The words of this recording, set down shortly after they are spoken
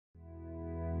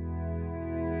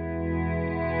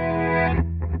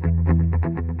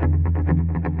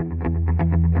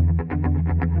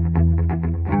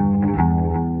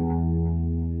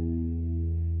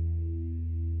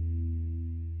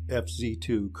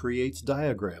FZ2 creates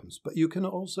diagrams, but you can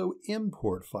also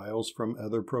import files from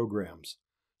other programs.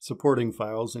 Supporting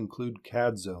files include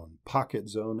CAD Zone, Pocket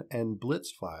Zone, and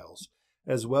Blitz files,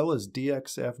 as well as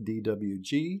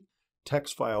DXF-DWG,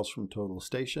 text files from total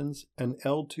stations, and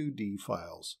L2D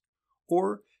files.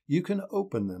 Or you can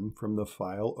open them from the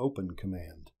File Open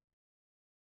command.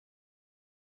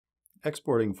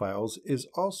 Exporting files is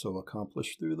also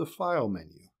accomplished through the File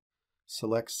menu.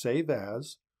 Select Save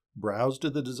As, browse to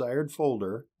the desired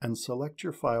folder, and select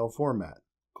your file format.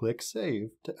 Click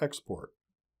Save to export.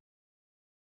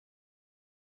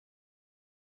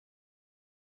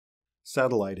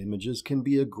 Satellite images can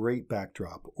be a great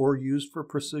backdrop or used for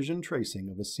precision tracing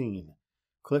of a scene.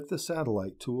 Click the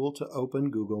Satellite tool to open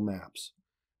Google Maps.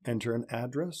 Enter an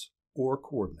address or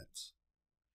coordinates.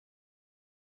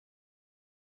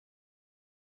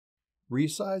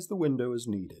 Resize the window as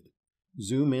needed.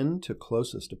 Zoom in to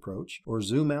closest approach or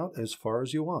zoom out as far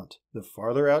as you want. The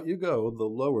farther out you go, the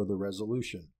lower the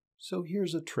resolution. So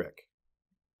here's a trick.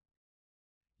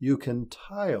 You can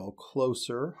tile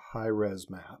closer high-res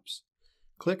maps.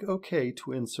 Click OK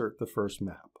to insert the first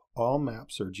map. All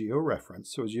maps are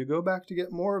geo-referenced, so as you go back to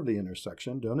get more of the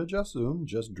intersection, don't adjust zoom,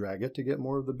 just drag it to get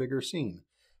more of the bigger scene.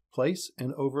 Place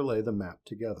and overlay the map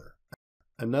together.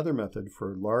 Another method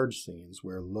for large scenes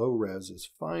where low res is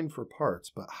fine for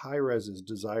parts but high res is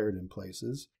desired in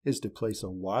places is to place a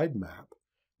wide map,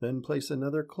 then place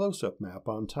another close-up map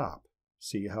on top.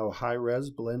 See how high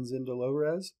res blends into low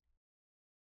res?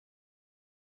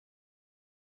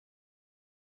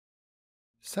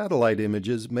 Satellite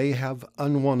images may have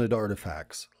unwanted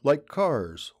artifacts, like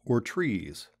cars or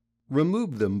trees.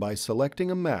 Remove them by selecting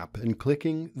a map and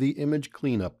clicking the Image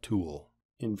Cleanup tool.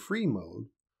 In free mode,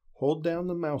 hold down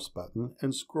the mouse button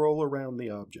and scroll around the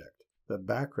object. The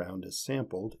background is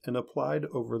sampled and applied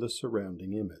over the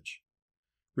surrounding image.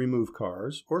 Remove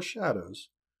cars or shadows,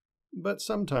 but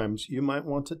sometimes you might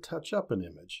want to touch up an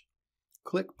image.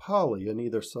 Click Poly and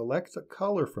either select the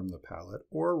color from the palette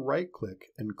or right-click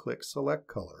and click Select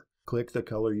Color. Click the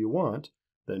color you want,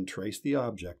 then trace the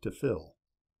object to fill.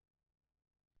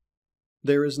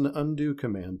 There is an undo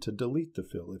command to delete the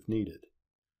fill if needed.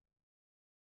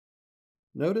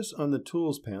 Notice on the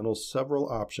Tools panel several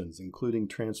options, including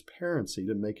transparency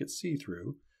to make it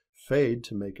see-through, fade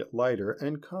to make it lighter,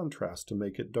 and contrast to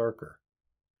make it darker.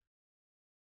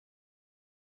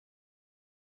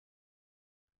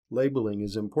 Labeling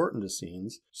is important to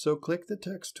scenes, so click the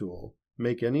Text tool,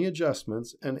 make any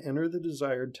adjustments, and enter the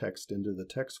desired text into the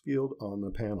text field on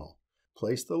the panel.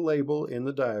 Place the label in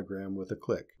the diagram with a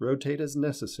click. Rotate as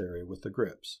necessary with the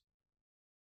grips.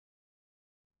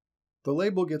 The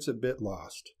label gets a bit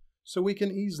lost, so we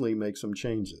can easily make some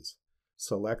changes.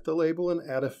 Select the label and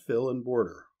add a fill and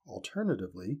border.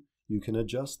 Alternatively, you can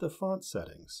adjust the font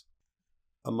settings.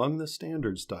 Among the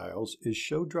standard styles is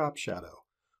Show Drop Shadow,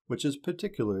 which is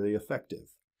particularly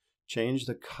effective. Change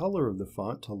the color of the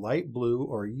font to light blue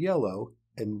or yellow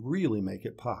and really make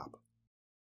it pop.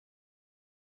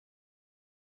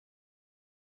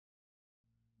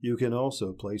 You can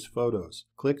also place photos.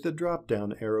 Click the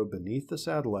drop-down arrow beneath the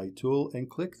satellite tool and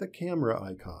click the camera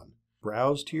icon.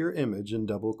 Browse to your image and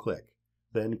double-click.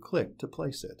 Then click to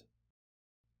place it.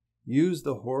 Use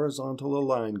the Horizontal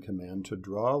Align command to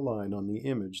draw a line on the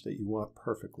image that you want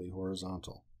perfectly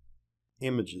horizontal.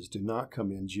 Images do not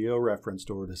come in geo-referenced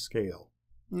or to scale.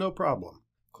 No problem.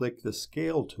 Click the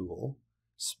Scale tool,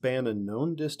 span a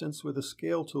known distance with the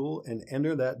Scale tool, and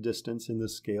enter that distance in the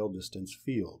Scale Distance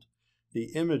field.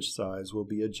 The image size will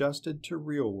be adjusted to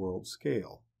real-world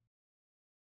scale.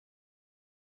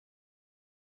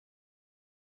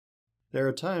 There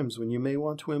are times when you may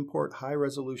want to import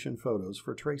high-resolution photos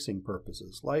for tracing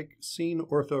purposes, like scene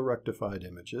ortho-rectified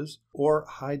images, or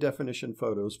high-definition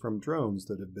photos from drones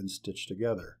that have been stitched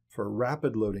together. For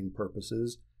rapid loading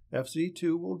purposes,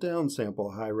 FZ2 will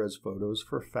downsample high-res photos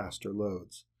for faster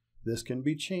loads. This can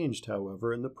be changed,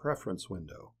 however, in the Preference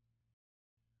window.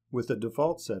 With the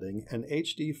default setting, an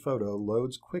HD photo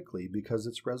loads quickly because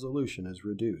its resolution is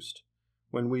reduced.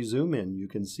 When we zoom in, you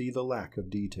can see the lack of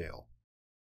detail.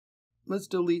 Let's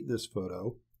delete this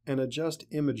photo and adjust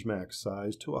image max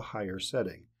size to a higher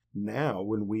setting. Now,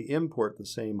 when we import the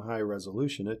same high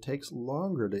resolution, it takes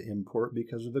longer to import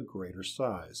because of the greater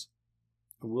size.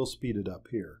 We'll speed it up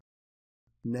here.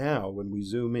 Now, when we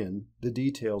zoom in, the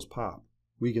details pop.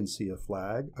 We can see a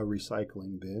flag, a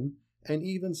recycling bin, and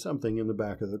even something in the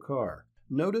back of the car.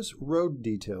 Notice road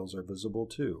details are visible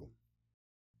too.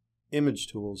 Image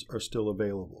tools are still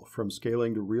available, from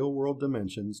scaling to real-world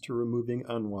dimensions to removing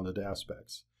unwanted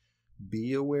aspects.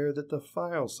 Be aware that the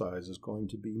file size is going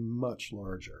to be much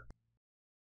larger.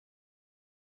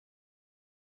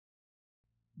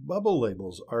 Bubble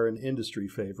labels are an industry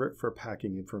favorite for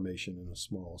packing information in a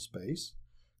small space.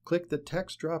 Click the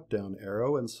text drop-down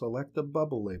arrow and select the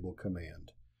bubble label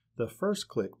command. The first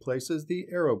click places the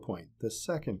arrow point, the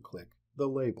second click, the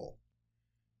label.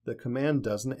 The command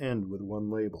doesn't end with one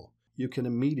label. You can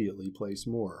immediately place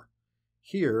more.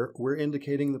 Here, we're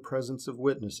indicating the presence of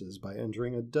witnesses by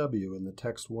entering a W in the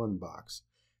Text 1 box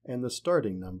and the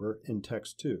starting number in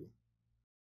Text 2.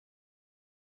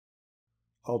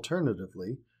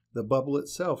 Alternatively, the bubble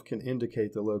itself can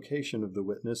indicate the location of the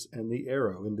witness and the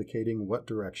arrow indicating what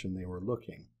direction they were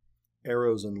looking.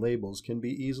 Arrows and labels can be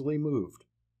easily moved.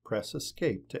 Press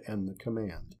Escape to end the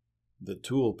command. The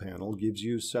Tool panel gives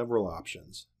you several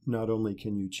options. Not only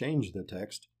can you change the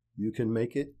text, you can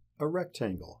make it a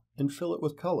rectangle and fill it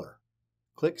with color.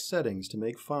 Click Settings to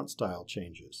make font style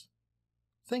changes.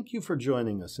 Thank you for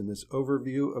joining us in this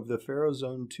overview of the FARO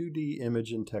Zone 2D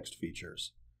image and text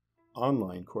features.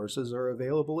 Online courses are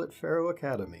available at FARO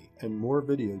Academy, and more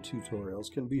video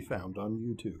tutorials can be found on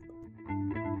YouTube.